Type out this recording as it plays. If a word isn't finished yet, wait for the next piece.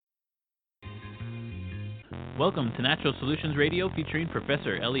Welcome to Natural Solutions Radio featuring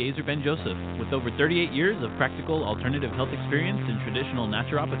Professor Eliezer Ben-Joseph with over 38 years of practical alternative health experience in traditional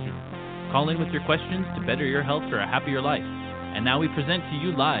naturopathy. Call in with your questions to better your health for a happier life. And now we present to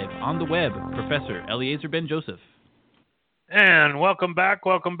you live on the web, Professor Eliezer Ben-Joseph. And welcome back.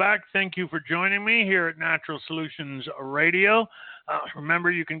 Thank you for joining me here at Natural Solutions Radio.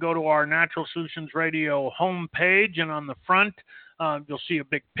 Remember, you can go to our Natural Solutions Radio homepage, and on the front, you'll see a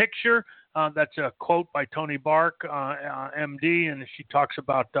big picture. That's a quote by Toni Bark, MD, and she talks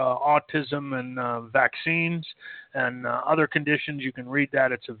about autism and vaccines and other conditions. You can read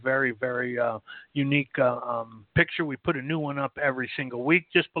that. It's a very, very unique picture. We put a new one up every single week.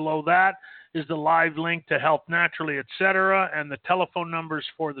 Just below that is the live link to Health Naturally, etc., and the telephone numbers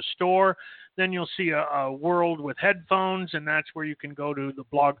for the store. Then you'll see a world with headphones, and that's where you can go to the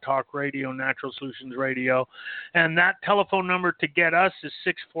Blog Talk Radio, Natural Solutions Radio. And that telephone number to get us is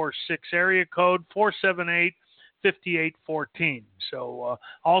 646 area code 478-5814. So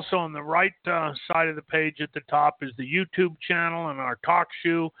also on the right side of the page at the top is the YouTube channel and our talk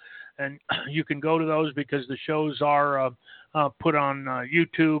show. And you can go to those because the shows are put on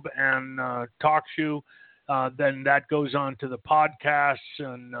YouTube and TalkShoe. Then that goes on to the podcasts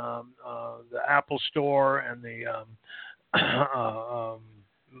and the Apple Store and the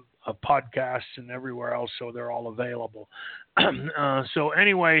podcasts and everywhere else, so they're all available. So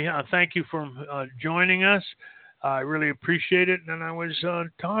anyway, thank you for joining us. I really appreciate it. And I was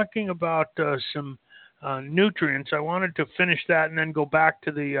talking about some nutrients. I wanted to finish that and then go back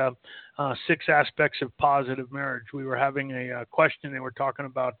to the 6 aspects of positive marriage. We were having a question. They were talking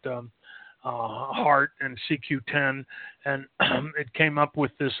about heart and CQ10, and it came up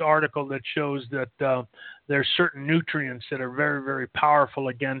with this article that shows that there's certain nutrients that are very, very powerful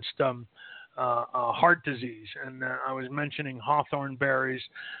against heart disease. And I was mentioning hawthorn berries,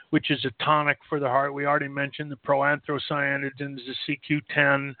 which is a tonic for the heart. We already mentioned the proanthocyanidins, the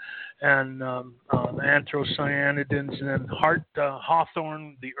CQ10, and the anthocyanidins. And then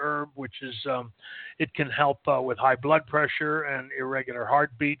hawthorn, the herb, which is, it can help with high blood pressure and irregular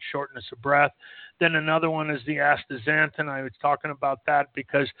heartbeat, shortness of breath. Then another one is the astaxanthin. I was talking about that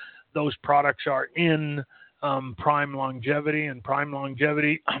because those products are in Prime Longevity. And Prime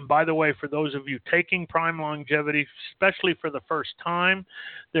Longevity, by the way, for those of you taking Prime Longevity, especially for the first time,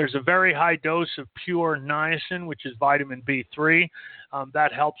 there's a very high dose of pure niacin, which is vitamin B3.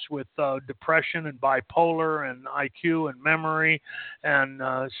 That helps with depression and bipolar and IQ and memory. And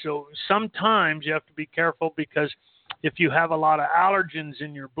so sometimes you have to be careful because if you have a lot of allergens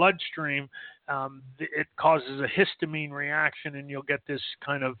in your bloodstream, it causes a histamine reaction, and you'll get this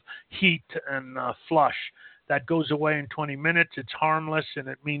kind of heat and flush. That goes away in 20 minutes. It's harmless, and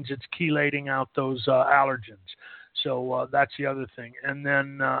it means it's chelating out those allergens. So that's the other thing. And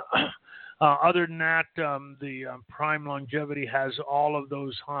then other than that, the Prime Longevity has all of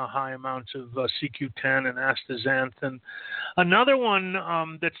those high amounts of CQ10 and astaxanthin. Another one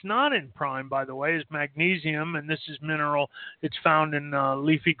that's not in Prime, by the way, is magnesium, and this is mineral. It's found in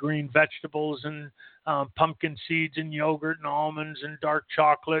leafy green vegetables and pumpkin seeds and yogurt and almonds and dark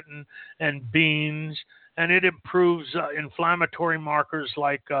chocolate and beans. And it improves inflammatory markers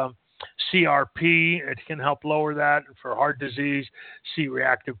like CRP. It can help lower that for heart disease,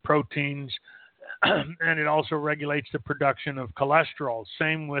 C-reactive proteins, and it also regulates the production of cholesterol.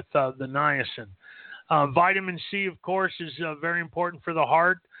 Same with the niacin. Vitamin C, of course, is very important for the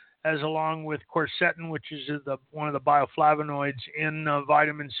heart, as along with quercetin, which is one of the bioflavonoids in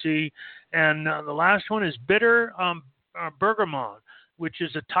vitamin C. And the last one is bitter bergamot, which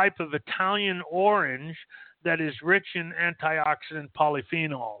is a type of Italian orange that is rich in antioxidant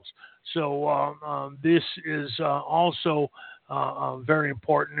polyphenols. So this is also very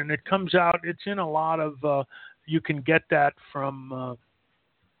important, and it comes out, it's in a lot of, you can get that from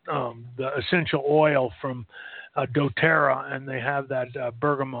the essential oil from doTERRA, and they have that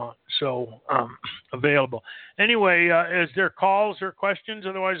bergamot, so available. Anyway, is there calls or questions?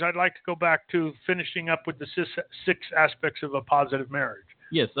 Otherwise, I'd like to go back to finishing up with the 6 aspects of a positive marriage.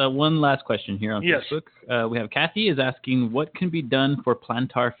 Yes, one last question here on Yes. Facebook. We have Kathy is asking, what can be done for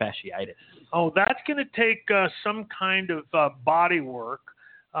plantar fasciitis? Oh, that's going to take some kind of body work.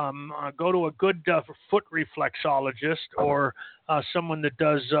 Go to a good foot reflexologist or someone that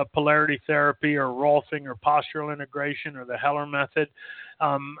does polarity therapy or Rolfing or postural integration or the Heller method,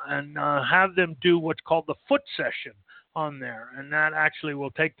 and have them do what's called the foot session on there, and that actually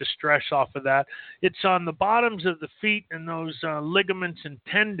will take the stress off of that. It's on the bottoms of the feet and those ligaments and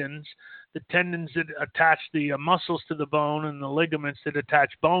tendons the tendons that attach the muscles to the bone and the ligaments that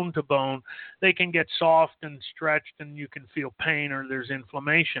attach bone to bone, they can get soft and stretched, and you can feel pain or there's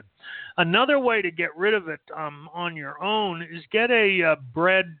inflammation. Another way to get rid of it on your own is get a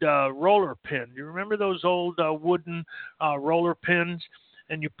bread roller pin. Do you remember those old wooden roller pins?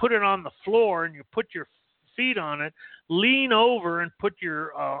 And you put it on the floor and you put your feet on it, lean over and put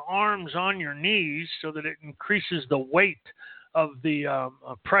your arms on your knees so that it increases the weight of the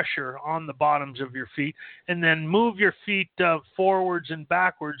pressure on the bottoms of your feet, and then move your feet forwards and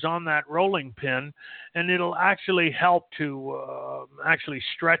backwards on that rolling pin, and it'll actually help to actually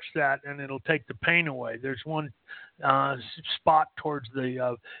stretch that, and it'll take the pain away. There's one spot towards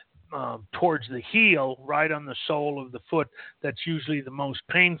the heel, right on the sole of the foot, that's usually the most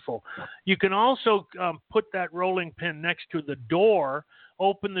painful. You can also put that rolling pin next to the door,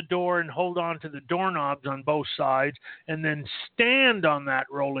 open the door and hold on to the doorknobs on both sides, and then stand on that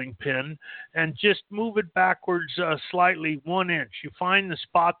rolling pin and just move it backwards slightly 1 inch. You find the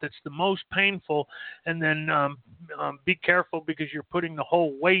spot that's the most painful, and then be careful because you're putting the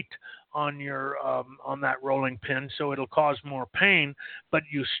whole weight on your on that rolling pin, so it'll cause more pain, but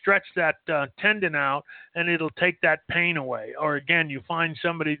you stretch that tendon out and it'll take that pain away. Or again, you find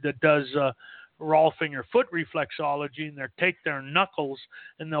somebody that does Rolf finger foot reflexology, and they take their knuckles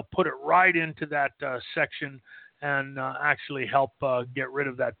and they'll put it right into that section and actually help get rid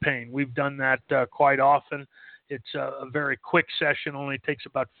of that pain. We've done that quite often. It's a very quick session, only takes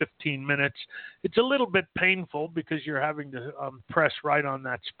about 15 minutes. It's a little bit painful because you're having to press right on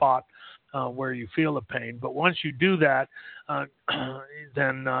that spot where you feel the pain. But once you do that,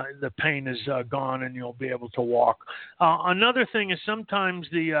 then the pain is gone and you'll be able to walk. Another thing is sometimes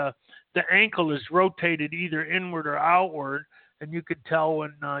the ankle is rotated either inward or outward, and you could tell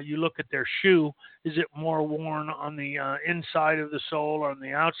when you look at their shoe, is it more worn on the inside of the sole or on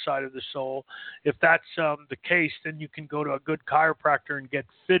the outside of the sole? If that's the case, then you can go to a good chiropractor and get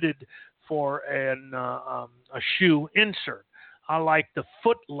fitted for a shoe insert. I like the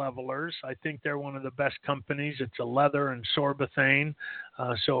Foot Levelers. I think they're one of the best companies. It's a leather and sorbothane,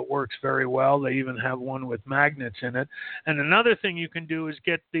 so it works very well. They even have one with magnets in it. And another thing you can do is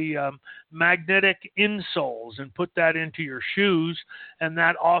get the magnetic insoles and put that into your shoes, and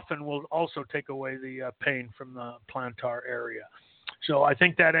that often will also take away the pain from the plantar area. So I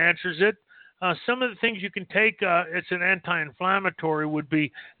think that answers it. Some of the things you can take, it's an anti-inflammatory, would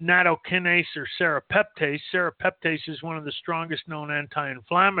be nattokinase or serrapeptase. Serrapeptase is one of the strongest known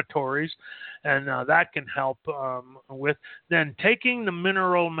anti-inflammatories, and that can help with. Then taking the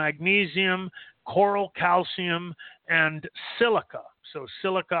mineral magnesium, coral calcium, and silica. So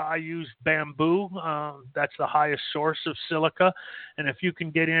silica, I use bamboo. That's the highest source of silica. And if you can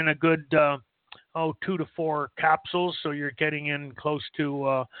get in a good 2 to 4 capsules, so you're getting in close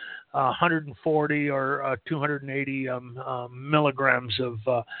to 140 or 280 milligrams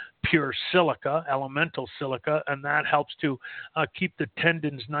of pure silica, elemental silica, and that helps to keep the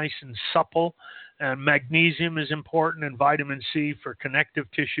tendons nice and supple. And magnesium is important, and vitamin C for connective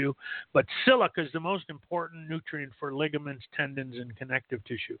tissue. But silica is the most important nutrient for ligaments, tendons, and connective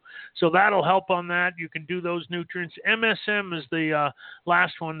tissue. So that'll help on that. You can do those nutrients. MSM is the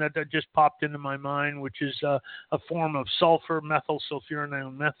last one that just popped into my mind, which is a form of sulfur, methyl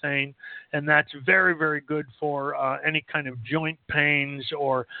sulfuryl methane, and that's very, very good for any kind of joint pains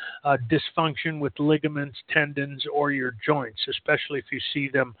or dysfunction with ligaments, tendons, or your joints, especially if you see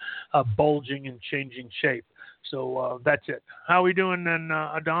them bulging and changing shape. So that's it. How are we doing then,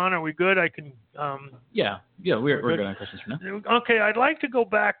 Adon? Are we good? I can. Yeah, we're good on questions for now. Okay, I'd like to go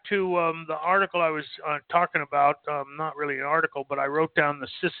back to the article I was talking about. Not really an article, but I wrote down the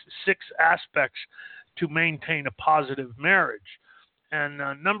 6 aspects to maintain a positive marriage. And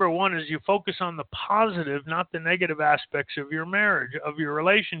number 1 is you focus on the positive, not the negative aspects of your marriage, of your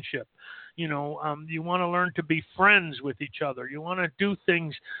relationship. You know, you want to learn to be friends with each other. You want to do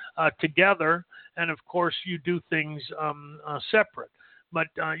things together, and of course, you do things separate. But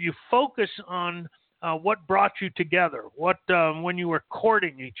you focus on what brought you together. What when you were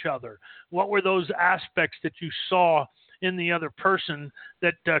courting each other, what were those aspects that you saw in the other person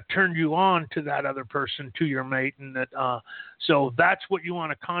that turned you on to that other person, to your mate, and that so that's what you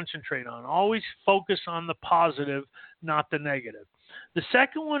want to concentrate on. Always focus on the positive, not the negative. The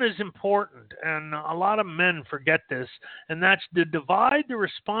second one is important, and a lot of men forget this, and that's to divide the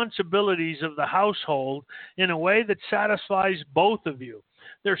responsibilities of the household in a way that satisfies both of you.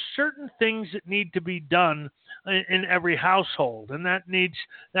 there's certain things that need to be done in every household, and that means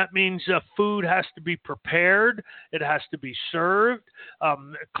food has to be prepared, it has to be served,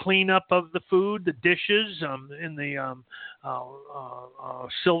 cleanup of the food, the dishes in the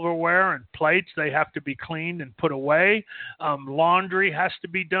silverware and plates, they have to be cleaned and put away. Laundry has to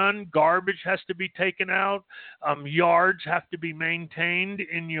be done, garbage has to be taken out, yards have to be maintained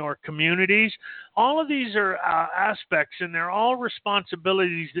in your communities. All of these are aspects, and they're all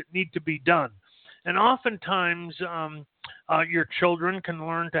responsibilities that need to be done. And oftentimes, your children can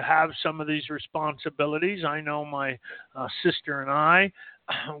learn to have some of these responsibilities. I know my sister and I,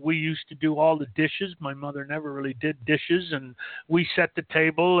 we used to do all the dishes. My mother never really did dishes, and we set the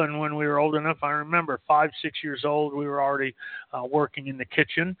table. And when we were old enough, I remember 5, 6 years old, we were already working in the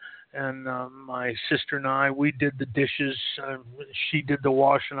kitchen. And my sister and I, we did the dishes. She did the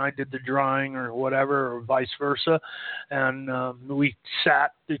wash and I did the drying, or whatever, or vice versa. And we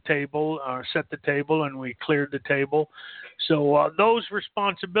set the table, and we cleared the table. So those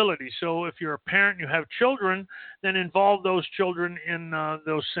responsibilities. So if you're a parent, you have children, then involve those children in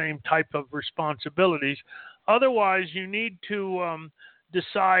those same type of responsibilities. Otherwise, you need to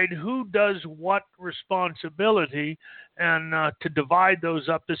decide who does what responsibility, and to divide those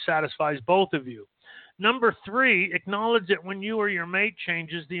up that satisfies both of you. Number 3, acknowledge that when you or your mate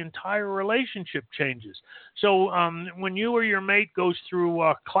changes, the entire relationship changes. So when you or your mate goes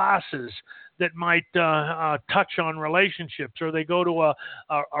through classes that might touch on relationships, or they go to a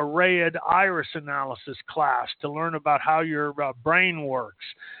RAID iris analysis class to learn about how your brain works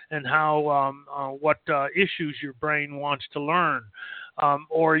and how what issues your brain wants to learn.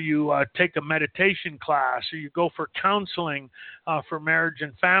 Or you take a meditation class, or you go for counseling, for marriage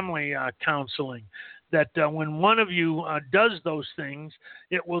and family counseling, that when one of you does those things,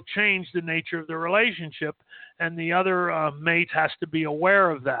 it will change the nature of the relationship, and the other mate has to be aware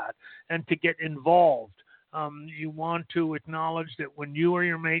of that and to get involved. You want to acknowledge that when you or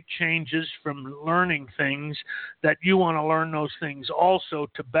your mate changes from learning things, that you want to learn those things also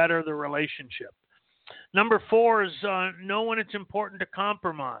to better the relationship. Number 4 is know when it's important to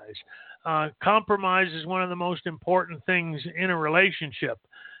compromise. Compromise is one of the most important things in a relationship.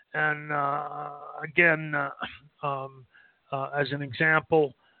 And again, as an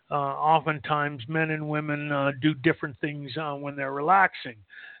example, oftentimes men and women do different things when they're relaxing.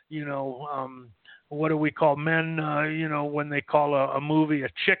 You know, what do we call men, when they call a movie a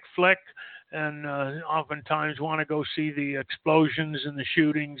chick flick? And oftentimes want to go see the explosions and the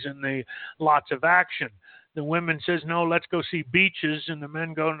shootings and the lots of action. The women says, no, let's go see beaches. And the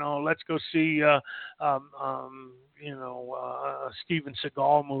men go, no, let's go see, a Steven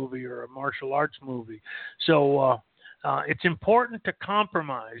Seagal movie or a martial arts movie. So it's important to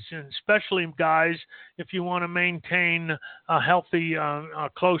compromise, and especially guys, if you want to maintain a healthy,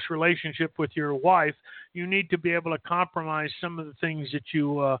 close relationship with your wife, you need to be able to compromise some of the things that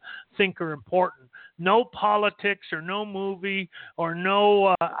you think are important. No politics or no movie or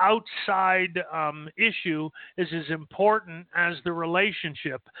no outside issue is as important as the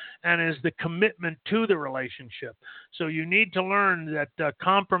relationship and as the commitment to the relationship. So you need to learn that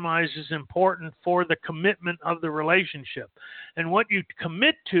compromise is important for the commitment of the relationship. And what you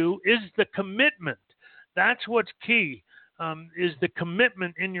commit to is the commitment. That's what's key. Is the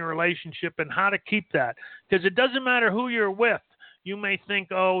commitment in your relationship and how to keep that. Because it doesn't matter who you're with. You may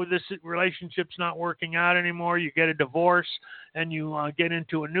think, oh, this relationship's not working out anymore. You get a divorce and you get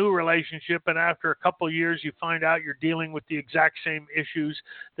into a new relationship, and after a couple of years you find out you're dealing with the exact same issues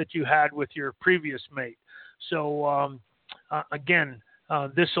that you had with your previous mate. So again,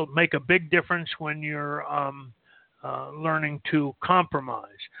 this will make a big difference when you're learning to compromise.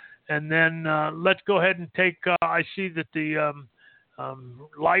 And then let's go ahead and take, I see that the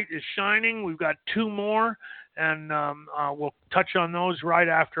light is shining. We've got 2 more, and we'll touch on those right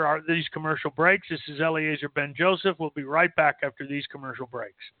after these commercial breaks. This is Eliezer Ben-Joseph. We'll be right back after these commercial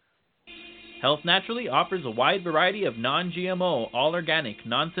breaks. Health Naturally offers a wide variety of non-GMO, all-organic,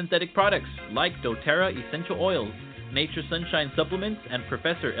 non-synthetic products like doTERRA essential oils, Nature Sunshine supplements, and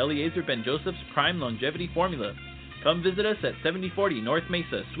Professor Eliezer Ben-Joseph's Prime Longevity Formula. Come visit us at 7040 North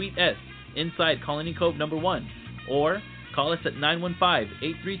Mesa, Suite S, inside Colony Cove No. 1, or call us at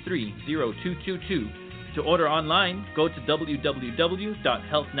 915-833-0222. To order online, go to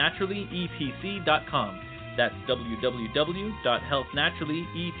www.healthnaturallyetc.com. That's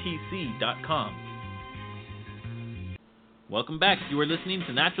www.healthnaturallyetc.com. Welcome back. You are listening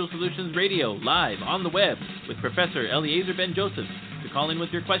to Natural Solutions Radio, live on the web with Professor Eliezer Ben-Joseph. To call in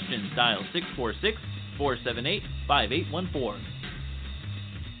with your questions, dial 646-478-5814.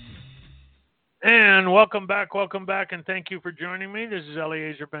 And welcome back, and thank you for joining me. This is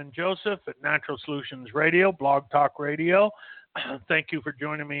Eliezer Ben Joseph at Natural Solutions Radio, Blog Talk Radio. Thank you for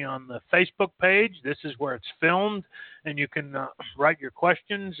joining me on the Facebook page. This is where it's filmed, and you can write your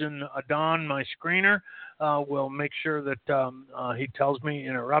questions, and Adon, my screener, will make sure that he tells me,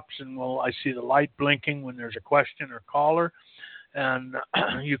 interrupts, and I see the light blinking when there's a question or caller. And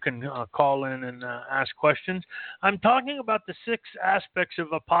you can call in and ask questions. I'm talking about the 6 aspects of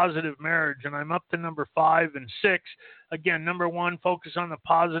a positive marriage, and I'm up to number 5 and 6. Again, number 1, focus on the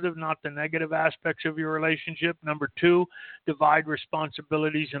positive, not the negative aspects of your relationship. Number 2, divide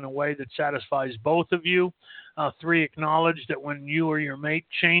responsibilities in a way that satisfies both of you. 3, acknowledge that when you or your mate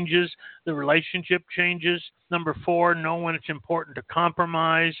changes, the relationship changes. Number 4, know when it's important to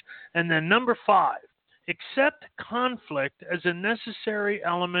compromise. And then number 5, accept conflict as a necessary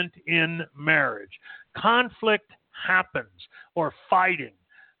element in marriage. Conflict happens, or fighting.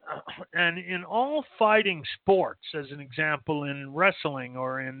 And in all fighting sports, as an example, in wrestling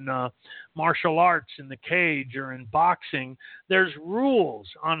or in martial arts, in the cage or in boxing, there's rules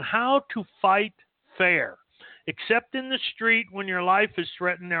on how to fight fair. Except in the street when your life is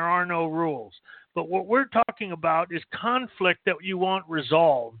threatened, there are no rules. But what we're talking about is conflict that you want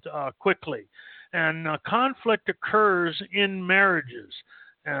resolved quickly. And conflict occurs in marriages.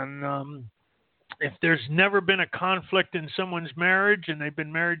 And if there's never been a conflict in someone's marriage and they've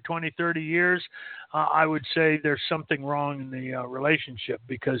been married 20, 30 years, I would say there's something wrong in the relationship,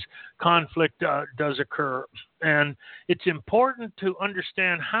 because conflict does occur. And it's important to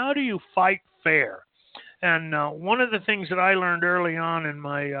understand, how do you fight fair? And one of the things that I learned early on in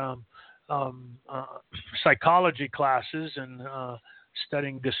my psychology classes and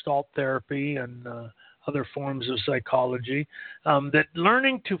studying Gestalt therapy and other forms of psychology, that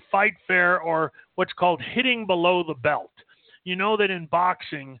learning to fight fair, or what's called hitting below the belt. You know that in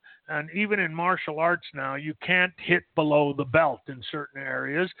boxing and even in martial arts now, you can't hit below the belt in certain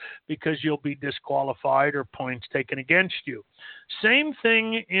areas because you'll be disqualified or points taken against you. Same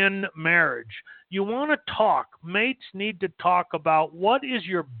thing in marriage. You want to talk. Mates need to talk about, what is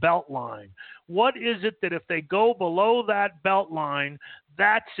your belt line? What is it that if they go below that belt line,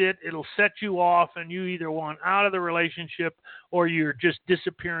 that's it. It'll set you off, and you either want out of the relationship or you're just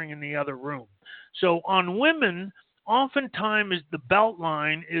disappearing in the other room. So on women, oftentimes the belt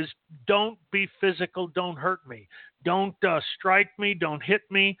line is, don't be physical, don't hurt me. Don't strike me, don't hit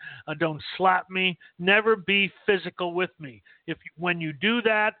me, don't slap me. Never be physical with me. When you do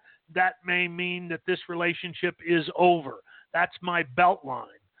that, that may mean that this relationship is over. That's my belt line.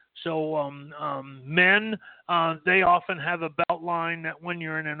 So men, they often have a belt line that when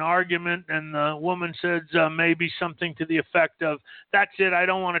you're in an argument and the woman says maybe something to the effect of, that's it, I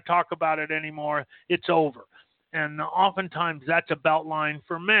don't want to talk about it anymore, it's over. And oftentimes that's a belt line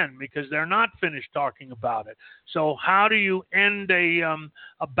for men because they're not finished talking about it. So how do you end a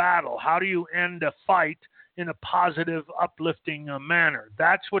battle? How do you end a fight in a positive, uplifting manner?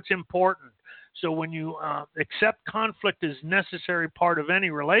 That's what's important. So when you accept conflict as necessary part of any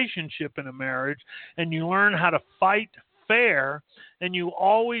relationship in a marriage, and you learn how to fight fair, and you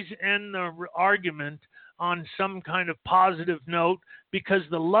always end the argument on some kind of positive note, because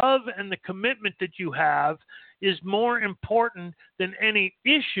the love and the commitment that you have is more important than any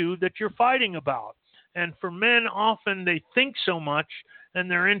issue that you're fighting about. And for men, often they think so much and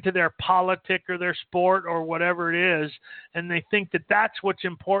they're into their politic or their sport or whatever it is, and they think that that's what's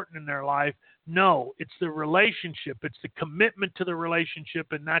important in their life. No, it's the relationship. It's the commitment to the relationship,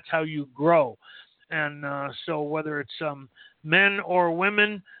 and that's how you grow. And so whether it's men or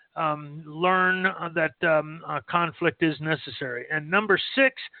women, learn that conflict is necessary. And number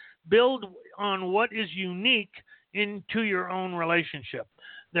 6, build on what is unique into your own relationship.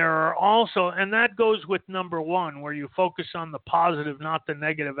 There are also, and that goes with number 1, where you focus on the positive, not the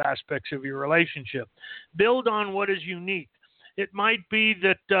negative aspects of your relationship. Build on what is unique. It might be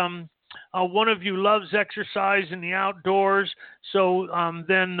that one of you loves exercise in the outdoors, so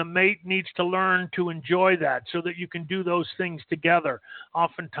then the mate needs to learn to enjoy that so that you can do those things together.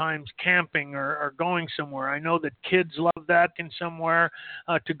 Oftentimes camping or going somewhere. I know that kids love that in somewhere,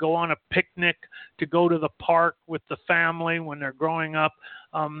 to go on a picnic, to go to the park with the family when they're growing up.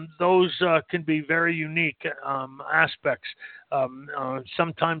 Those can be very unique aspects.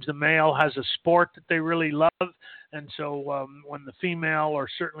 Sometimes the male has a sport that they really love, and so when the female or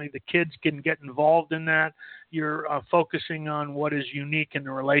certainly the kids can get involved in that, you're focusing on what is unique in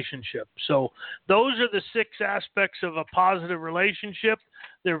the relationship. So those are the 6 aspects of a positive relationship.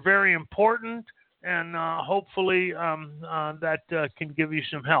 They're very important, and hopefully that can give you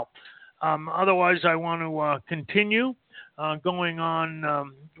some help. Otherwise, I want to continue going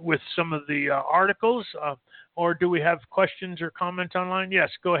on with some of the articles, or do we have questions or comments online? Yes,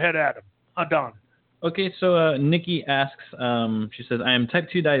 go ahead, Adam. Don. Okay, so Nikki asks, she says, I am type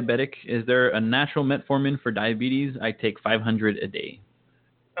 2 diabetic. Is there a natural metformin for diabetes? I take 500 a day.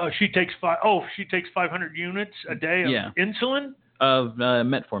 She takes 500 units a day of insulin? Of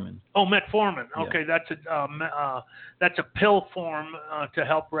metformin. Oh, metformin. Okay, Yeah. that's a pill form to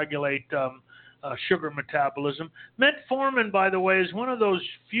help regulate sugar metabolism. Metformin, by the way, is one of those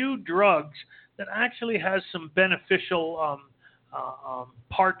few drugs that actually has some beneficial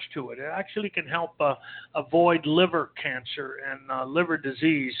parts to it. It actually can help avoid liver cancer and liver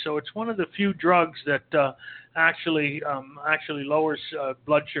disease. So it's one of the few drugs that actually lowers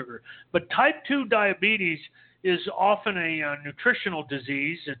blood sugar. But type 2 diabetes is often a nutritional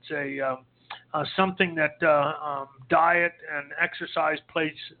disease. It's something that diet and exercise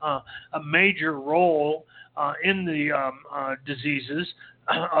plays a major role in the diseases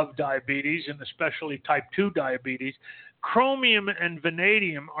of diabetes, and especially type 2 diabetes. Chromium and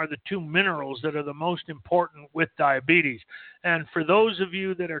vanadium are the two minerals that are the most important with diabetes. And for those of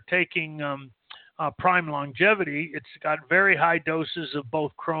you that are taking Prime Longevity, it's got very high doses of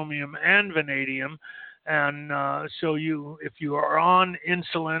both chromium and vanadium. And so if you are on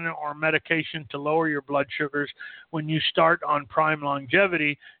insulin or medication to lower your blood sugars, when you start on Prime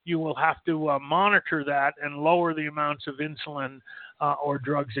Longevity, you will have to monitor that and lower the amounts of insulin or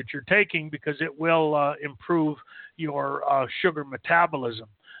drugs that you're taking, because it will improve your sugar metabolism.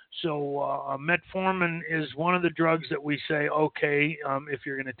 So metformin is one of the drugs that we say, okay, if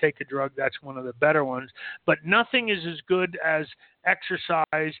you're going to take a drug, that's one of the better ones. But nothing is as good as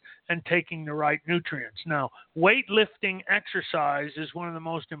exercise and taking the right nutrients. Now, weightlifting exercise is one of the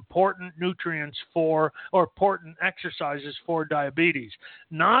most important nutrients important exercises for diabetes.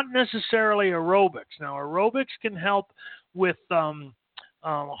 Not necessarily aerobics. Now, aerobics can help with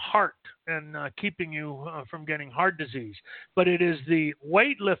heart and keeping you from getting heart disease. But it is the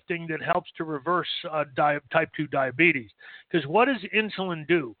weightlifting that helps to reverse type 2 diabetes. Because what does insulin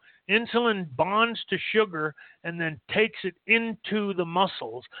do? Insulin bonds to sugar and then takes it into the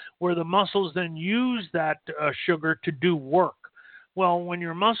muscles, where the muscles then use that sugar to do work. Well, when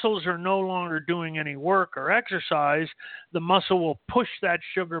your muscles are no longer doing any work or exercise, the muscle will push that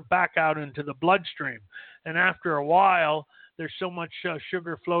sugar back out into the bloodstream. And after a while, there's so much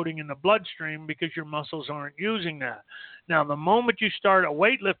sugar floating in the bloodstream because your muscles aren't using that. Now, the moment you start a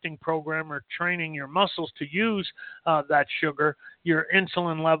weightlifting program or training your muscles to use that sugar, your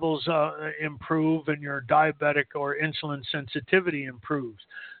insulin levels improve and your diabetic or insulin sensitivity improves.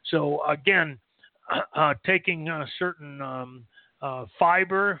 So again, taking certain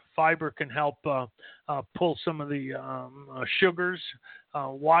fiber can help pull some of the sugars.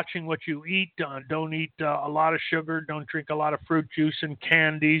 Watching what you eat. Don't eat a lot of sugar. Don't drink a lot of fruit juice and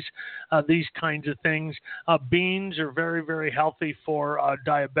candies, these kinds of things. Beans are very, very healthy for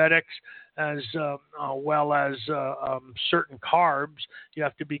diabetics, as well as certain carbs. You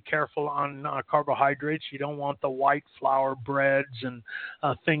have to be careful on carbohydrates. You don't want the white flour breads and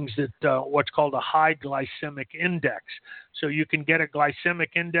things that what's called a high glycemic index. So you can get a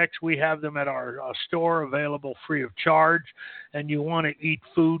glycemic index. We have them at our store, available free of charge, and you want to eat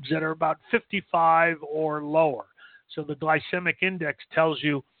foods that are about 55 or lower. So the glycemic index tells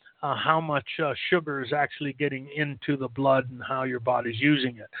you how much sugar is actually getting into the blood and how your body's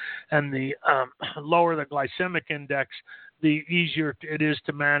using it. And the lower the glycemic index, the easier it is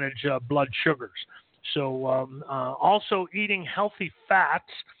to manage blood sugars. So also eating healthy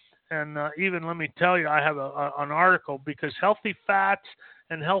fats. And even let me tell you, I have an article, because healthy fats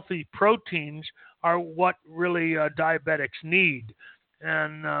and healthy proteins are what really diabetics need.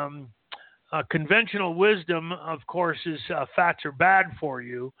 And conventional wisdom, of course, is fats are bad for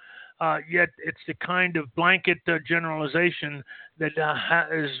you. Yet it's the kind of blanket generalization that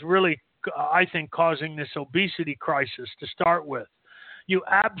is really, I think, causing this obesity crisis to start with. You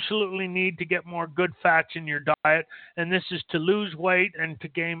absolutely need to get more good fats in your diet, and this is to lose weight and to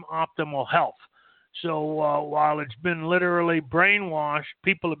gain optimal health. So while it's been literally brainwashed,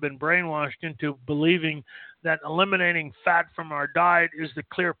 people have been brainwashed into believing that eliminating fat from our diet is the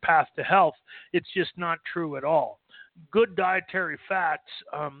clear path to health, it's just not true at all. Good dietary fats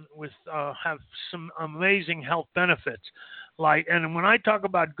have some amazing health benefits. And when I talk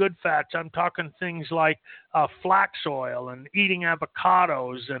about good fats, I'm talking things like flax oil and eating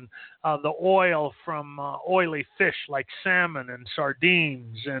avocados and the oil from oily fish like salmon and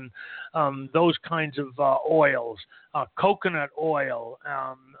sardines and those kinds of oils, coconut oil,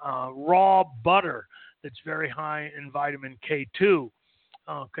 raw butter that's very high in vitamin K2.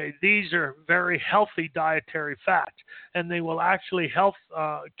 Okay, these are very healthy dietary fats, and they will actually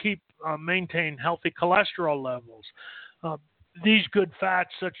maintain healthy cholesterol levels. Uh, these good fats,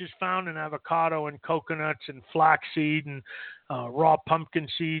 such as found in avocado and coconuts and flaxseed and raw pumpkin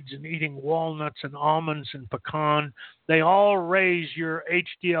seeds and eating walnuts and almonds and pecan, they all raise your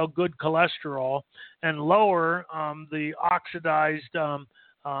HDL good cholesterol and lower the oxidized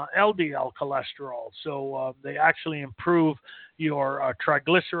LDL cholesterol. So they actually improve your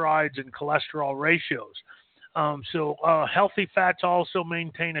triglycerides and cholesterol ratios. So healthy fats also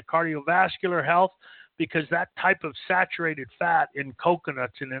maintain a cardiovascular health because that type of saturated fat in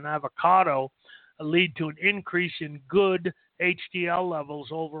coconuts and in avocado lead to an increase in good HDL levels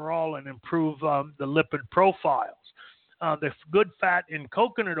overall and improve the lipid profiles. The good fat in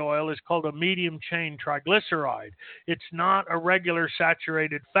coconut oil is called a medium chain triglyceride. It's not a regular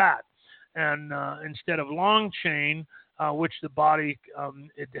saturated fat. And instead of long chain, which the body,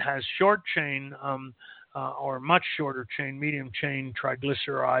 it has short chain or much shorter chain, medium chain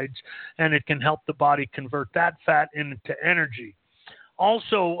triglycerides, and it can help the body convert that fat into energy.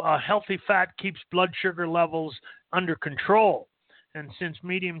 Also, healthy fat keeps blood sugar levels under control. And since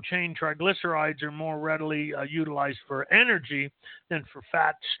medium chain triglycerides are more readily utilized for energy than for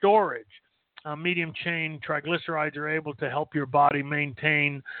fat storage, medium chain triglycerides are able to help your body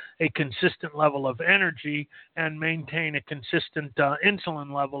maintain a consistent level of energy and maintain a consistent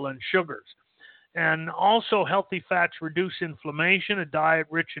insulin level and sugars. And also, healthy fats reduce inflammation. A diet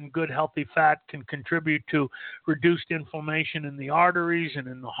rich in good, healthy fat can contribute to reduced inflammation in the arteries and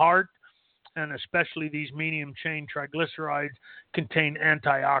in the heart. And especially these medium chain triglycerides contain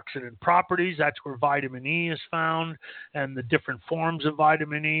antioxidant properties. That's where vitamin E is found, and the different forms of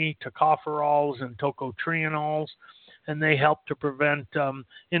vitamin E, tocopherols and tocotrienols, and they help to prevent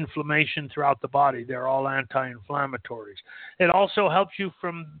inflammation throughout the body. They're all anti-inflammatories. It also helps you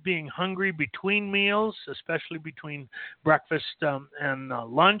from being hungry between meals, especially between breakfast and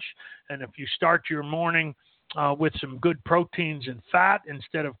lunch. And if you start your morning with some good proteins and fat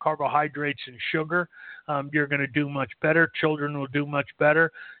instead of carbohydrates and sugar, you're going to do much better. Children will do much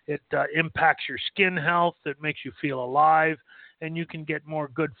better. It impacts your skin health. It makes you feel alive. And you can get more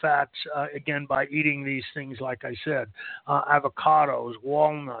good fats, again, by eating these things, like I said, avocados,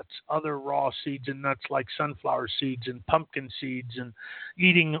 walnuts, other raw seeds and nuts like sunflower seeds and pumpkin seeds, and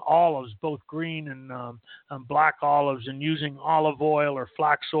eating olives, both green and black olives, and using olive oil or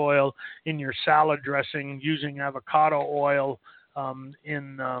flax oil in your salad dressing, using avocado oil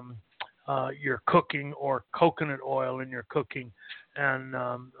in your cooking, or coconut oil in your cooking. And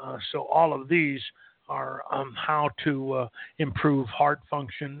so all of these are how to improve heart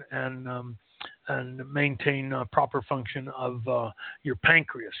function and maintain proper function of your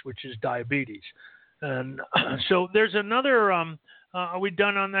pancreas, which is diabetes. And so there's another. Are we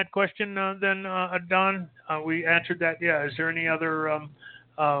done on that question then, Don? We answered that. Yeah. Is there any other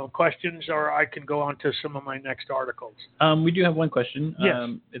questions, or I can go on to some of my next articles? We do have one question.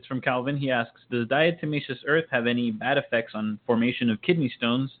 Yes. It's from Calvin. He asks, does diatomaceous earth have any bad effects on formation of kidney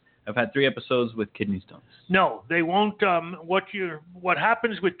stones? I've had 3 episodes with kidney stones. No, they won't. What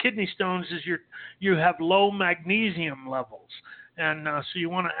happens with kidney stones is you have low magnesium levels, and so you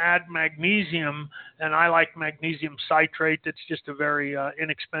want to add magnesium. And I like magnesium citrate. It's just a very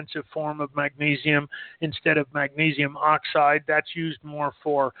inexpensive form of magnesium instead of magnesium oxide. That's used more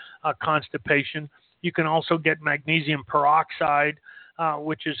for constipation. You can also get magnesium peroxide,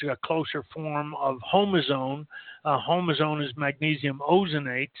 which is a closer form of homazone. Homazone is magnesium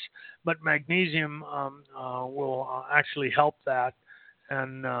ozonates, but magnesium will actually help that.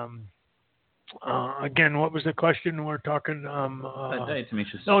 And again, what was the question? We're talking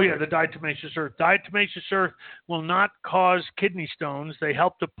diatomaceous. Oh yeah, the diatomaceous earth. Diatomaceous earth will not cause kidney stones. They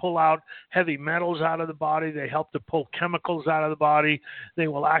help to pull out heavy metals out of the body. They help to pull chemicals out of the body. They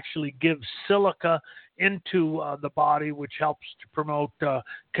will actually give silica into the body, which helps to promote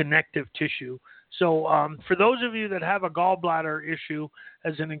connective tissue. So for those of you that have a gallbladder issue,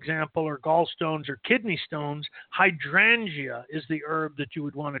 as an example, or gallstones or kidney stones, hydrangea is the herb that you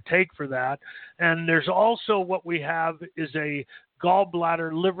would want to take for that. And there's also what we have is a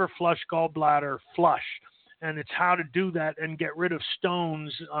gallbladder, liver flush, gallbladder flush. And it's how to do that and get rid of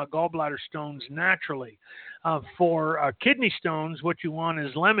stones, gallbladder stones, naturally. For kidney stones, what you want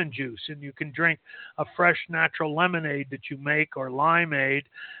is lemon juice, and you can drink a fresh natural lemonade that you make, or limeade,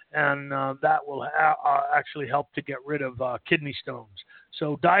 and that will actually help to get rid of kidney stones.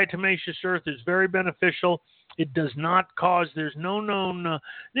 So diatomaceous earth is very beneficial. It does not cause, there's no known,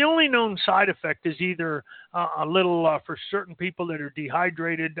 the only known side effect is either a little, for certain people that are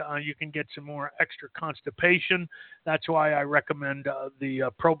dehydrated, you can get some more extra constipation. That's why I recommend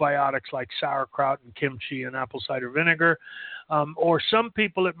the probiotics like sauerkraut and kimchi and apple cider vinegar. Or some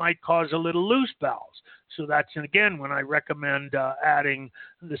people, it might cause a little loose bowels. So that's, again, when I recommend adding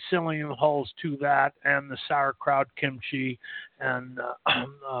the psyllium hulls to that and the sauerkraut, kimchi, and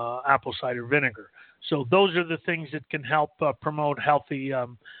apple cider vinegar. So those are the things that can help promote healthy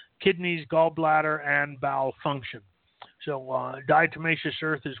kidneys, gallbladder, and bowel function. So diatomaceous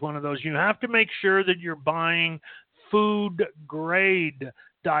earth is one of those. You have to make sure that you're buying food-grade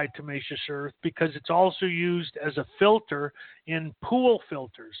diatomaceous earth because it's also used as a filter in pool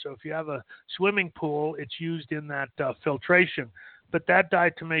filters. So if you have a swimming pool, it's used in that filtration. But that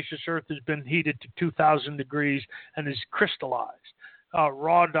diatomaceous earth has been heated to 2,000 degrees and is crystallized.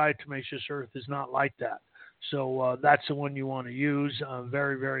 Raw diatomaceous earth is not like that. So that's the one you want to use.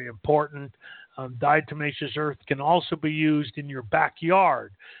 Very, very important. Diatomaceous earth can also be used in your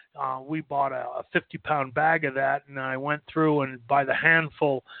backyard. We bought a 50-pound bag of that, and I went through and by the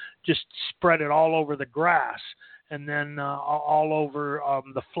handful just spread it all over the grass and then all over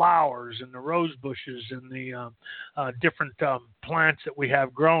the flowers and the rose bushes and the different plants that we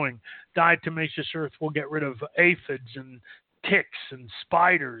have growing. Diatomaceous earth will get rid of aphids and ticks and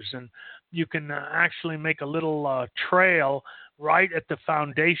spiders, and you can actually make a little trail right at the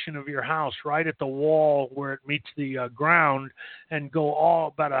foundation of your house, right at the wall where it meets the ground, and go all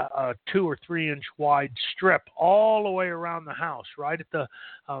about a 2 or 3 inch wide strip all the way around the house, right at the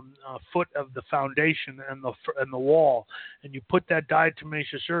foot of the foundation and the wall. And you put that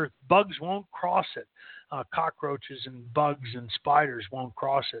diatomaceous earth, bugs won't cross it. Cockroaches and bugs and spiders won't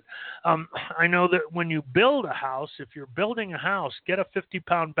cross it. I know that when you build a house, if you're building a house, get a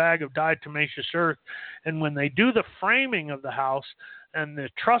 50-pound bag of diatomaceous earth, and when they do the framing of the house and the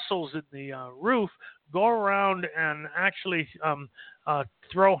trussels in the roof, go around and actually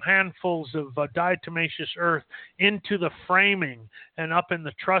throw handfuls of diatomaceous earth into the framing and up in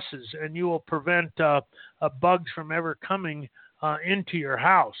the trusses, and you will prevent bugs from ever coming into your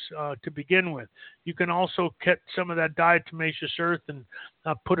house to begin with. You can also get some of that diatomaceous earth and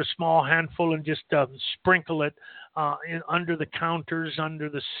put a small handful and just sprinkle it under the counters, under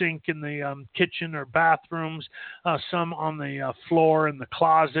the sink in the kitchen or bathrooms, some on the floor in the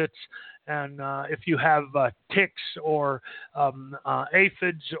closets. And if you have ticks or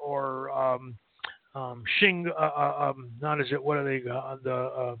aphids or what are they,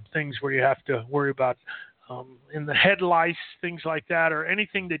 the things where you have to worry about in the head lice, things like that, or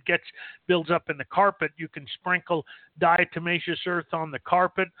anything that builds up in the carpet, you can sprinkle diatomaceous earth on the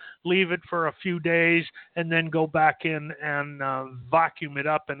carpet, leave it for a few days, and then go back in and vacuum it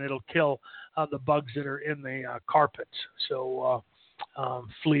up, and it'll kill the bugs that are in the carpets. So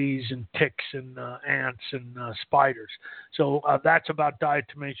fleas and ticks and ants and spiders. So that's about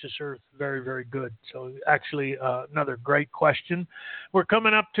diatomaceous earth. Very, very good. So actually another great question. We're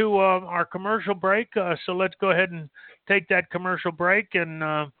coming up to our commercial break, so let's go ahead and take that commercial break. And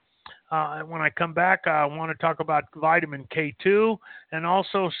when I come back, I want to talk about vitamin K2 and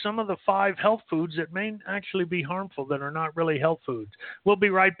also some of the 5 health foods that may actually be harmful that are not really health foods. We'll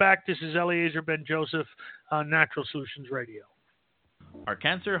be right back. This is Eliezer Ben-Joseph, Natural Solutions Radio. Are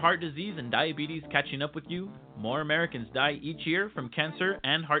cancer, heart disease, and diabetes catching up with you? More Americans die each year from cancer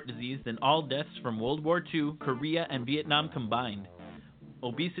and heart disease than all deaths from World War II, Korea, and Vietnam combined.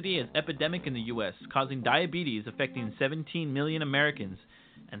 Obesity is epidemic in the U.S., causing diabetes affecting 17 million Americans,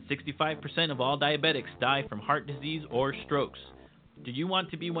 and 65% of all diabetics die from heart disease or strokes. Do you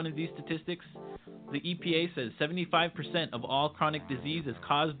want to be one of these statistics? The EPA says 75% of all chronic disease is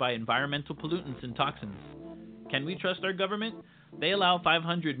caused by environmental pollutants and toxins. Can we trust our government? They allow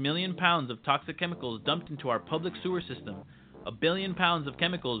 500 million pounds of toxic chemicals dumped into our public sewer system, 1 billion pounds of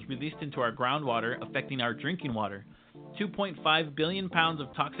chemicals released into our groundwater affecting our drinking water, 2.5 billion pounds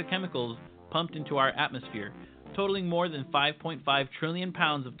of toxic chemicals pumped into our atmosphere, totaling more than 5.5 trillion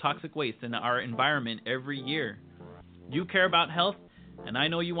pounds of toxic waste in our environment every year. You care about health, and I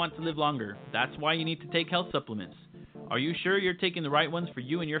know you want to live longer. That's why you need to take health supplements. Are you sure you're taking the right ones for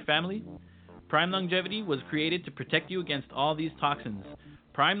you and your family? Prime Longevity was created to protect you against all these toxins.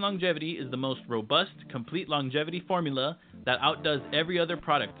 Prime Longevity is the most robust, complete longevity formula that outdoes every other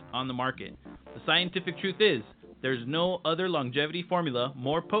product on the market. The scientific truth is, there's no other longevity formula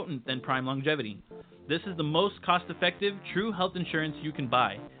more potent than Prime Longevity. This is the most cost-effective, true health insurance you can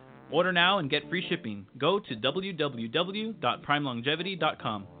buy. Order now and get free shipping. Go to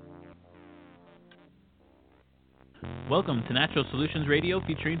www.primelongevity.com. Welcome to Natural Solutions Radio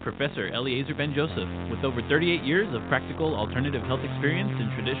featuring Professor Eliezer Ben-Joseph with over 38 years of practical alternative health experience in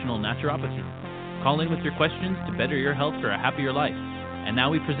traditional naturopathy. Call in with your questions to better your health for a happier life. And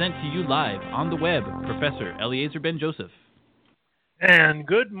now we present to you live on the web, Professor Eliezer Ben-Joseph. And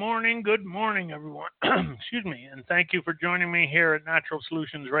good morning, everyone. Excuse me, and thank you for joining me here at Natural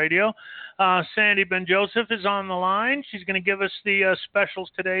Solutions Radio. Sandy Ben-Joseph is on the line. She's going to give us the specials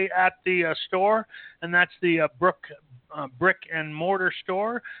today at the store, and that's the brick and mortar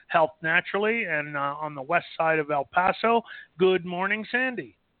store, Health Naturally, and on the west side of El Paso. Good morning,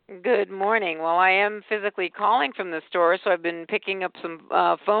 Sandy. Good morning. Well, I am physically calling from the store, so I've been picking up some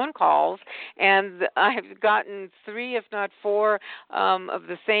phone calls, and I've gotten 3, if not 4, of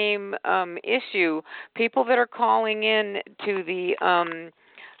the same issue. People that are calling in to the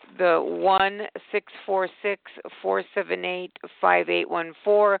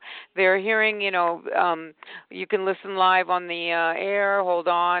 1-646-478-5814. They're hearing, you can listen live on the air, hold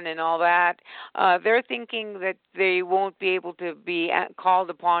on, and all that. They're thinking that they won't be able to be called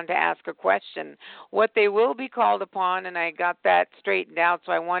upon to ask a question. What they will be called upon, and I got that straightened out,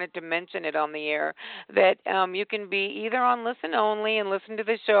 so I wanted to mention it on the air, that you can be either on listen only and listen to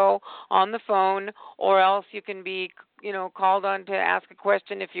the show on the phone, or else you can be called on to ask a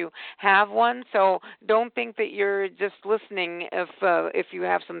question if you have one. So don't think that you're just listening if you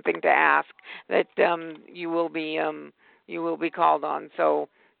have something to ask, that you will be called on. So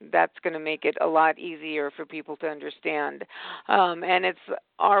that's going to make it a lot easier for people to understand. And it's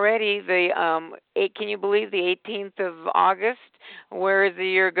already can you believe the 18th of August? Where is the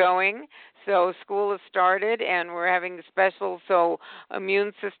year going? So school has started, and we're having special, so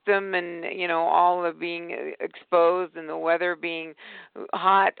immune system and, all of being exposed and the weather being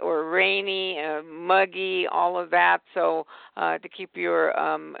hot or rainy, muggy, all of that. So to keep your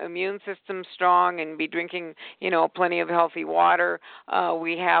immune system strong and be drinking, plenty of healthy water.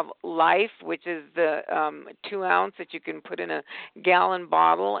 We have Life, which is the 2 ounce that you can put in a gallon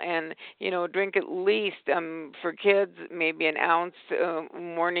bottle and, drink at least for kids, maybe an ounce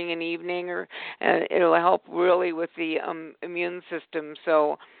morning and evening, or it'll help really with the immune system.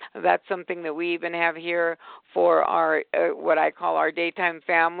 So that's something that we even have here for our what I call our daytime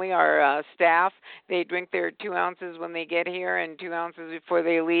family, our staff. They drink their 2 ounces when they get here and 2 ounces before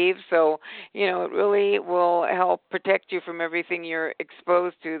they leave. So, it really will help protect you from everything you're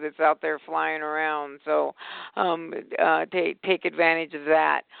exposed to that's out there flying around. So take advantage of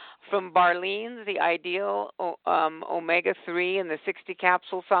that. From Barlean's, the Ideal Omega-3 in the 60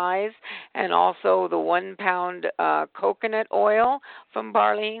 capsule size, and also the 1 pound coconut oil from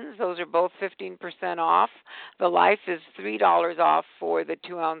Barlean's. Those are both 15% off. The Life is $3 off for the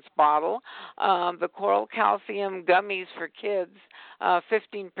 2 ounce bottle. The Coral Calcium gummies for kids,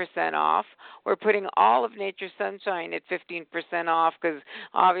 15% off. We're putting all of Nature Sunshine at 15% off because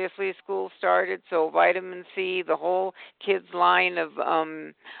obviously school started, so vitamin C, the whole kids line of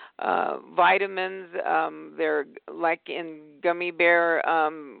vitamins, they're like in gummy bear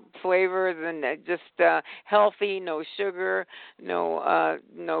flavors and just healthy, no sugar,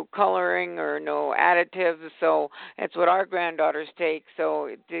 no coloring or no additives. So it's what our granddaughters take. So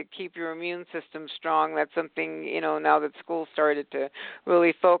to keep your immune system strong, that's something, now that school started to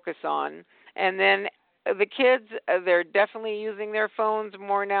really focus on. And then the kids, they're definitely using their phones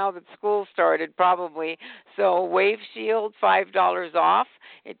more now that school started, probably. So Wave Shield, $5 off.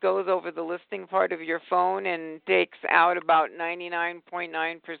 It goes over the listening part of your phone and takes out about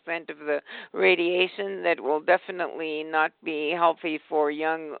 99.9% of the radiation that will definitely not be healthy for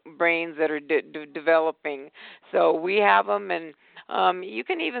young brains that are developing. So we have them, and you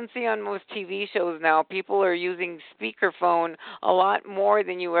can even see on most TV shows now, people are using speakerphone a lot more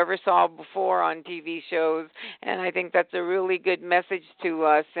than you ever saw before on TV shows, and I think that's a really good message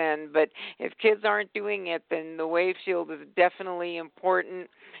to send. But if kids aren't doing it, then the Wave Shield is definitely important.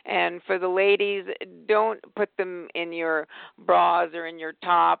 And for the ladies, don't put them in your bras or in your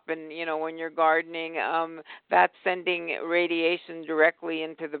top, and when you're gardening, that's sending radiation directly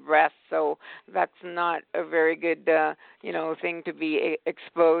into the breast, so that's not a very good thing to be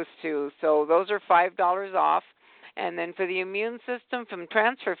exposed to. So those are $5 off. And then for the immune system from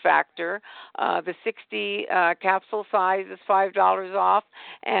Transfer Factor, the 60 capsule size is $5 off,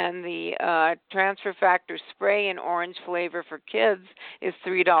 and the Transfer Factor spray in orange flavor for kids is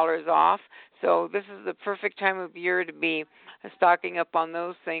 $3 off. So this is the perfect time of year to be stocking up on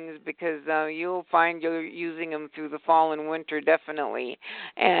those things, because you'll find you're using them through the fall and winter, definitely.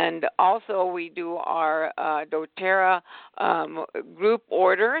 And also we do our doTERRA group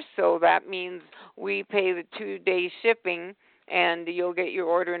order, so that means we pay the 2-day shipping, and you'll get your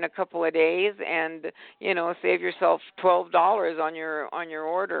order in a couple of days, and save yourself $12 on your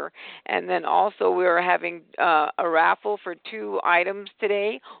order. And then also we're having a raffle for 2 items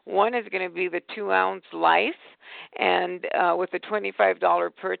today. One is going to be the 2-ounce lice, and with a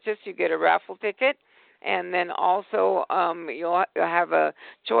 $25 purchase, you get a raffle ticket. And then also you'll have a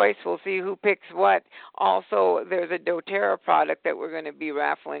choice. We'll see who picks what. Also, there's a doTERRA product that we're going to be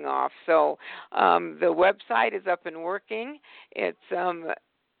raffling off. So the website is up and working. It's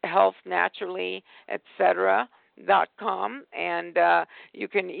healthnaturally, etc. .com, and you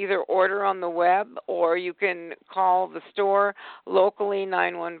can either order on the web or you can call the store locally,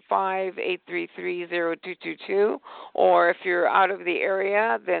 915-833-0222, or if you're out of the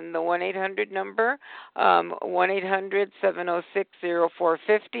area, then the 1-800 number,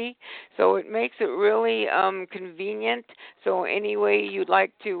 1-800-706-0450. So it makes it really convenient. So any way you'd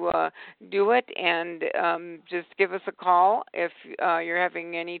like to do it, and just give us a call if you're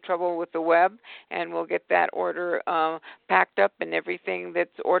having any trouble with the web, and we'll get that order packed up, and everything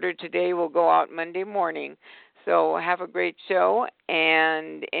that's ordered today will go out Monday morning. So have a great show.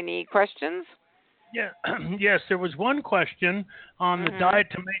 And any questions? Yeah, yes, there was one question on the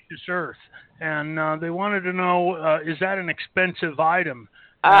diatomaceous earth, and they wanted to know, is that an expensive item?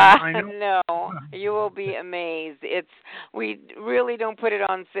 I know. No, you will be amazed. We really don't put it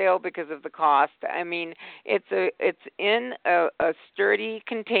on sale because of the cost. I mean, it's in a sturdy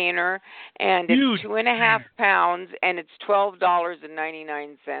container, and it's 2.5 pounds, and it's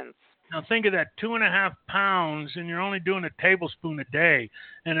 $12.99. Now think of that, 2.5 pounds, and you're only doing a tablespoon a day,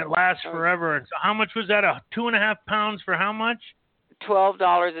 and it lasts forever. And so how much was that? 2.5 pounds for how much?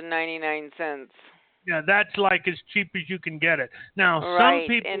 $12.99. Yeah, that's like as cheap as you can get it. Now, right. Some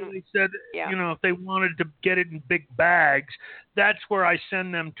people they said, if they wanted to get it in big bags, that's where I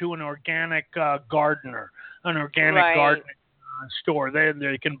send them to an organic gardener, an organic gardening store.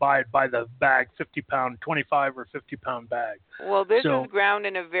 They can buy it by the bag, 50-pound, 25 or 50-pound bag. Well, this is ground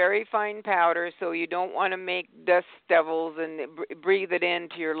in a very fine powder, so you don't want to make dust devils and breathe it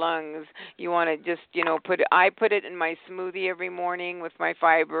into your lungs. You want to just, I put it in my smoothie every morning with my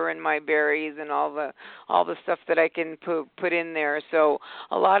fiber and my berries and all the stuff that I can put in there. So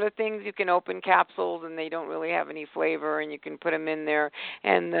a lot of things you can open capsules and they don't really have any flavor, and you can put them in there.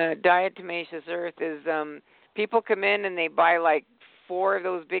 And the diatomaceous earth is people come in and they buy like 4 of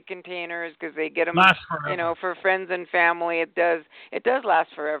those big containers because they get them, for friends and family. It does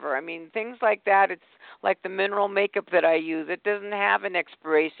last forever. I mean, things like that. It's like the mineral makeup that I use. It doesn't have an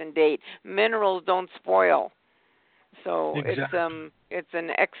expiration date. Minerals don't spoil. So it's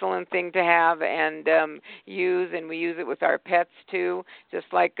an excellent thing to have and use, and we use it with our pets too.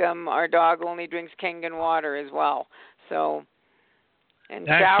 Just like our dog only drinks Kangen water as well. So and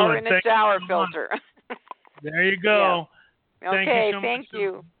shower in a shower filter. There you go. Yeah. Okay, thank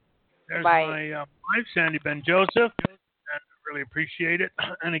you. There's Bye. my wife, Sandy Ben Joseph. I really appreciate it.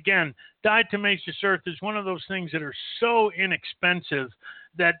 And again, diatomaceous earth is one of those things that are so inexpensive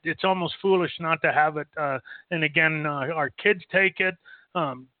that it's almost foolish not to have it. And again, our kids take it.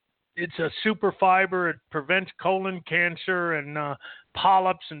 It's a super fiber. It prevents colon cancer and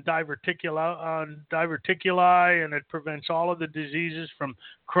polyps and diverticuli, and it prevents all of the diseases from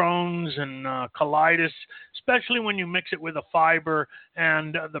Crohn's and colitis, especially when you mix it with a fiber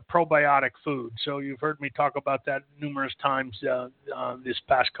and the probiotic food. So you've heard me talk about that numerous times this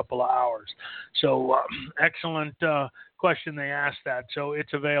past couple of hours. So excellent question they asked that. So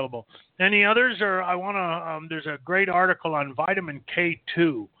it's available. Any others? Or I want to. There's a great article on vitamin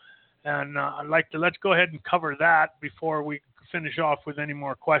K2. And let's go ahead and cover that before we finish off with any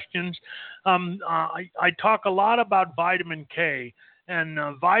more questions. I talk a lot about vitamin K, and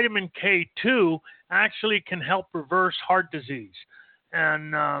vitamin K2 actually can help reverse heart disease.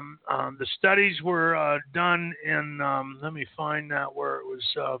 And the studies were done in, let me find that where it was,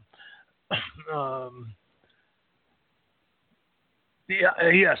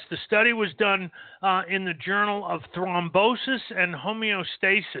 yes, the study was done in the Journal of Thrombosis and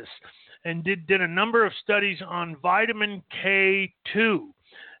Homeostasis, and did a number of studies on vitamin K2.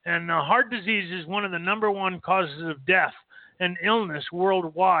 And heart disease is one of the number 1 causes of death and illness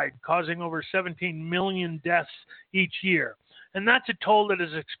worldwide, causing over 17 million deaths each year. And that's a toll that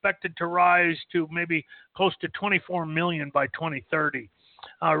is expected to rise to maybe close to 24 million by 2030.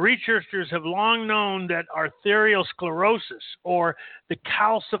 Researchers have long known that arteriosclerosis, or the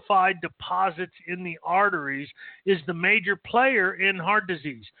calcified deposits in the arteries, is the major player in heart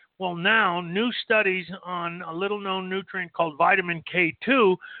disease. Well, now new studies on a little-known nutrient called vitamin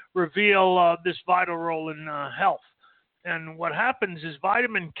K2 reveal this vital role in health. And what happens is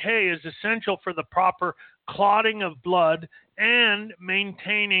vitamin K is essential for the proper clotting of blood and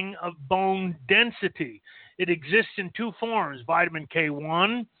maintaining of bone density. It exists in two forms: vitamin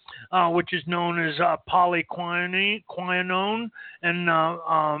K1, which is known as polyquinone, and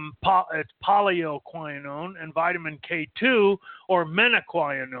it's polyoquinone, and vitamin K2, or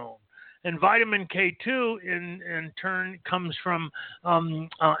menaquinone. And vitamin K2 in turn comes from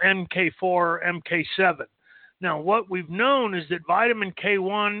MK4 or MK7. Now, what we've known is that vitamin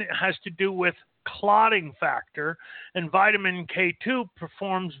K1 has to do with clotting factor, and vitamin K2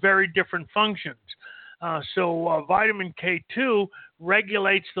 performs very different functions. So vitamin K2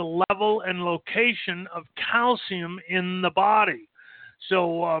 regulates the level and location of calcium in the body.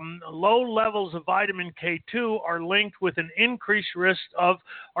 So low levels of vitamin K2 are linked with an increased risk of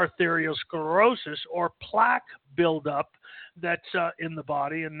arteriosclerosis, or plaque buildup that's in the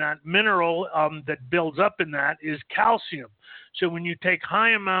body, and that mineral that builds up in that is calcium. So when you take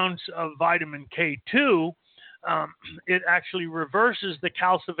high amounts of vitamin K2, it actually reverses the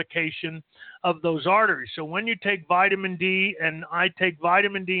calcification of those arteries. So when you take vitamin D, and I take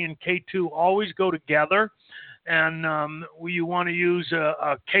vitamin D and K2 always go together, and you want to use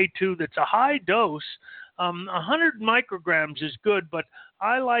a K2 that's a high dose. 100 micrograms is good, but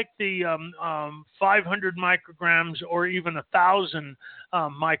I like the 500 micrograms or even 1,000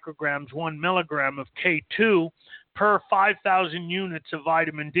 micrograms, 1 milligram of K2 per 5,000 units of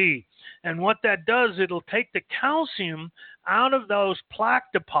vitamin D. And what that does, it'll take the calcium out of those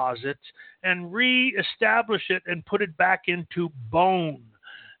plaque deposits and reestablish it and put it back into bone.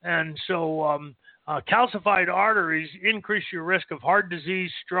 And so calcified arteries increase your risk of heart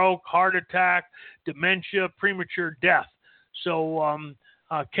disease, stroke, heart attack, dementia, premature death. So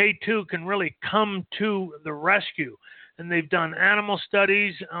K2 can really come to the rescue. And they've done animal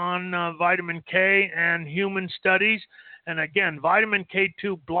studies on vitamin K and human studies. And again, vitamin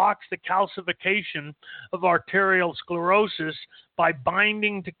K2 blocks the calcification of arterial sclerosis by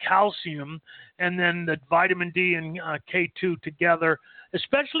binding to calcium, and then the vitamin D and K2 together,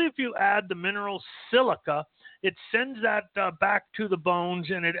 especially if you add the mineral silica, it sends that back to the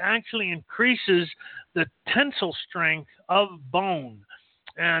bones, and it actually increases the tensile strength of bone.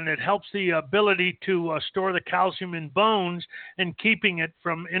 And it helps the ability to store the calcium in bones and keeping it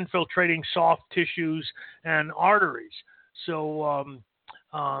from infiltrating soft tissues and arteries. So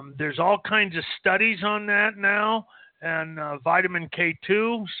there's all kinds of studies on that now. And vitamin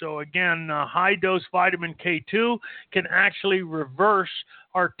K2. So again, high dose vitamin K2 can actually reverse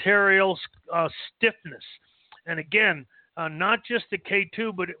arterial stiffness. And again, not just the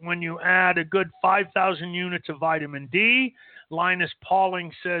K2, but when you add a good 5,000 units of vitamin D, Linus Pauling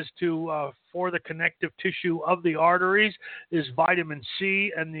says for the connective tissue of the arteries is vitamin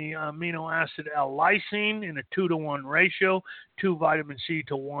C and the amino acid L-lysine in a 2-to-1 ratio, 2 vitamin C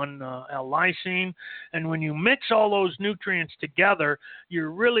to 1 L-lysine. And when you mix all those nutrients together,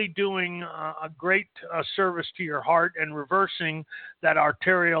 you're really doing a great service to your heart and reversing that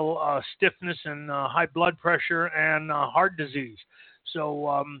arterial stiffness and high blood pressure and heart disease.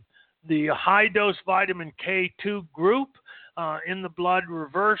 So the high-dose vitamin K2 group in the blood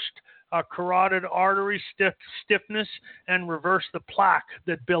reversed carotid artery stiffness and reversed the plaque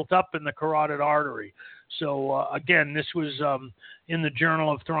that built up in the carotid artery. So again, this was in the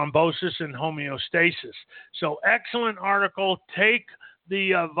Journal of Thrombosis and Homeostasis. So excellent article. Take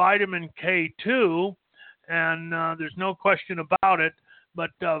the vitamin K2, and there's no question about it,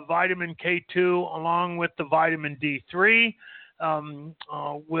 but vitamin K2 along with the vitamin D3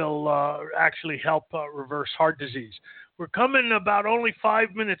 will actually help reverse heart disease. We're coming about only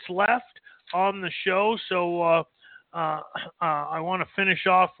 5 minutes left on the show, so I want to finish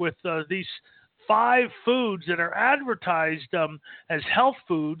off with these 5 foods that are advertised as health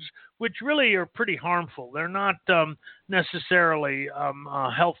foods, which really are pretty harmful. They're not necessarily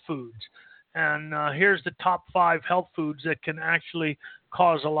health foods. And here's the top 5 health foods that can actually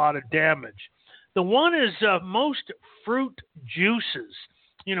cause a lot of damage. The one is most fruit juices,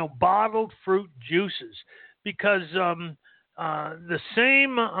 bottled fruit juices, because the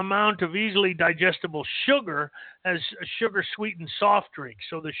same amount of easily digestible sugar as sugar-sweetened soft drinks.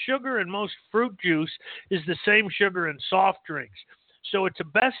 So the sugar in most fruit juice is the same sugar in soft drinks. So it's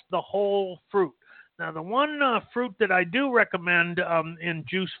best the whole fruit. Now, the one fruit that I do recommend in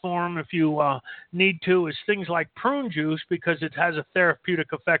juice form, if you need to, is things like prune juice, because it has a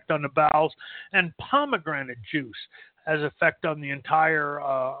therapeutic effect on the bowels, and pomegranate juice has effect on the entire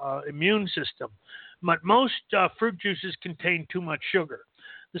immune system. But most fruit juices contain too much sugar.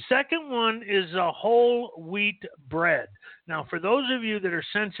 The second one is whole wheat bread. Now, for those of you that are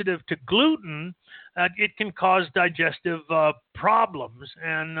sensitive to gluten, it can cause digestive problems,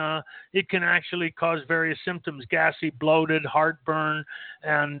 and it can actually cause various symptoms: gassy, bloated, heartburn,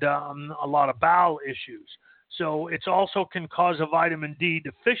 and a lot of bowel issues. So it also can cause a vitamin D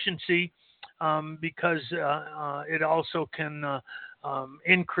deficiency because it also can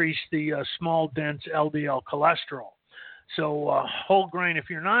increase the small, dense LDL cholesterol. So whole grain, if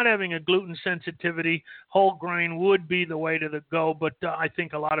you're not having a gluten sensitivity, whole grain would be the way to go, but I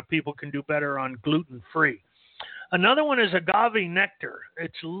think a lot of people can do better on gluten-free. Another one is agave nectar.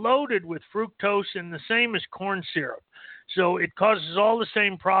 It's loaded with fructose and the same as corn syrup. So it causes all the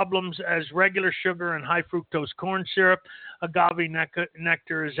same problems as regular sugar and high fructose corn syrup. Agave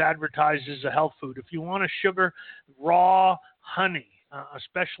nectar is advertised as a health food. If you want a sugar, raw honey,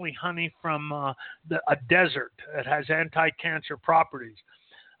 especially honey from a desert. It has anti-cancer properties.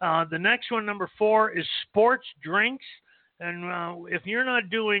 The next one, number 4, is sports drinks. And if you're not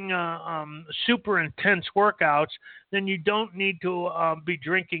doing super intense workouts, then you don't need to be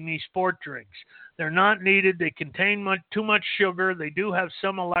drinking these sport drinks. They're not needed. They contain too much sugar. They do have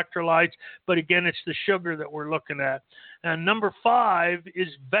some electrolytes, but again, it's the sugar that we're looking at. And number 5 is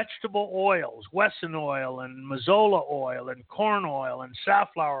vegetable oils, Wesson oil and Mazola oil and corn oil and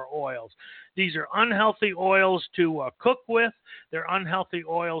safflower oils. These are unhealthy oils to cook with. They're unhealthy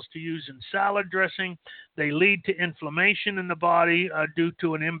oils to use in salad dressing. They lead to inflammation in the body due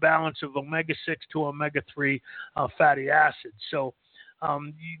to an imbalance of omega-6 to omega-3 fatty acids. So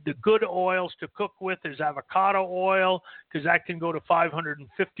the good oils to cook with is avocado oil, because that can go to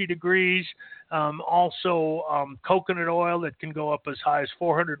 550 degrees. Also, coconut oil that can go up as high as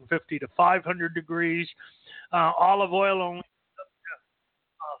 450 to 500 degrees. Olive oil only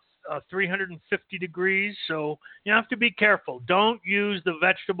 350 degrees. So you have to be careful. Don't use the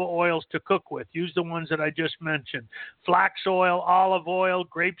vegetable oils to cook with. Use the ones that I just mentioned. Flax oil, olive oil,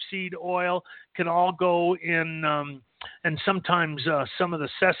 grapeseed oil can all go in, and sometimes some of the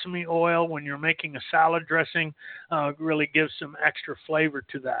sesame oil when you're making a salad dressing really gives some extra flavor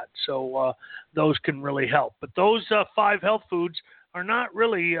to that. So those can really help. But those 5 health foods are not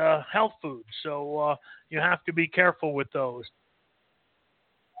really health foods. So you have to be careful with those.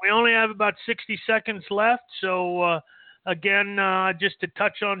 We only have about 60 seconds left, so again, just to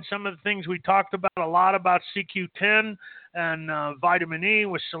touch on some of the things we talked about, a lot about CQ10 and vitamin E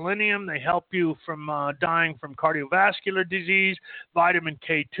with selenium. They help you from dying from cardiovascular disease. Vitamin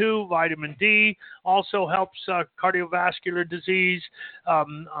K2, vitamin D also helps cardiovascular disease.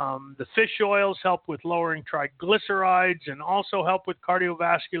 The fish oils help with lowering triglycerides and also help with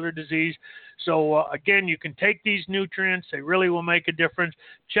cardiovascular disease. So, again, you can take these nutrients. They really will make a difference.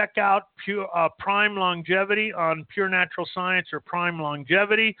 Check out Prime Longevity on Pure Natural Science or Prime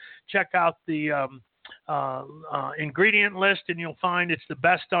Longevity. Check out the ingredient list, and you'll find it's the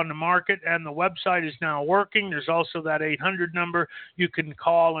best on the market, and the website is now working. There's also that 800 number you can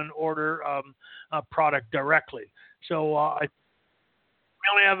call and order a product directly. So we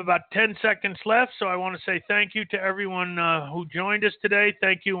only have about 10 seconds left, so I want to say thank you to everyone who joined us today.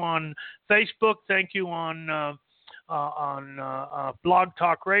 Thank you on Facebook. Thank you on Blog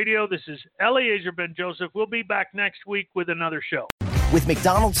Talk Radio. This is Eliezer Ben-Joseph. We'll be back next week with another show. With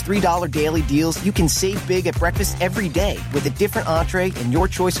McDonald's $3 daily deals, you can save big at breakfast every day with a different entree and your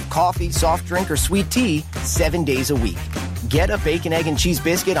choice of coffee, soft drink, or sweet tea 7 days a week. Get a bacon, egg, and cheese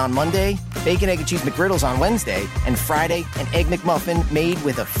biscuit on Monday, bacon, egg, and cheese McGriddles on Wednesday, and Friday, an Egg McMuffin made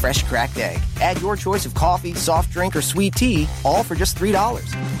with a fresh cracked egg. Add your choice of coffee, soft drink, or sweet tea, all for just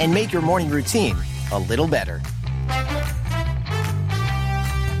 $3. And make your morning routine a little better.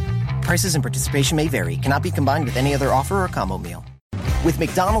 Prices and participation may vary. Cannot be combined with any other offer or combo meal. With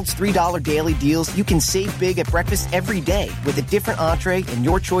McDonald's $3 daily deals, you can save big at breakfast every day with a different entree and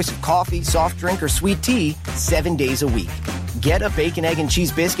your choice of coffee, soft drink, or sweet tea 7 days a week. Get a bacon, egg, and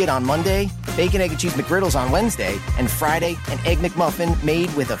cheese biscuit on Monday, bacon, egg, and cheese McGriddles on Wednesday, and Friday, an Egg McMuffin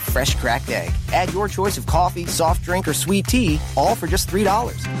made with a fresh cracked egg. Add your choice of coffee, soft drink, or sweet tea, all for just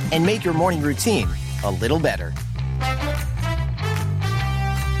 $3. And make your morning routine a little better.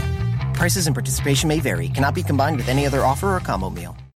 Prices and participation may vary. Cannot be combined with any other offer or combo meal.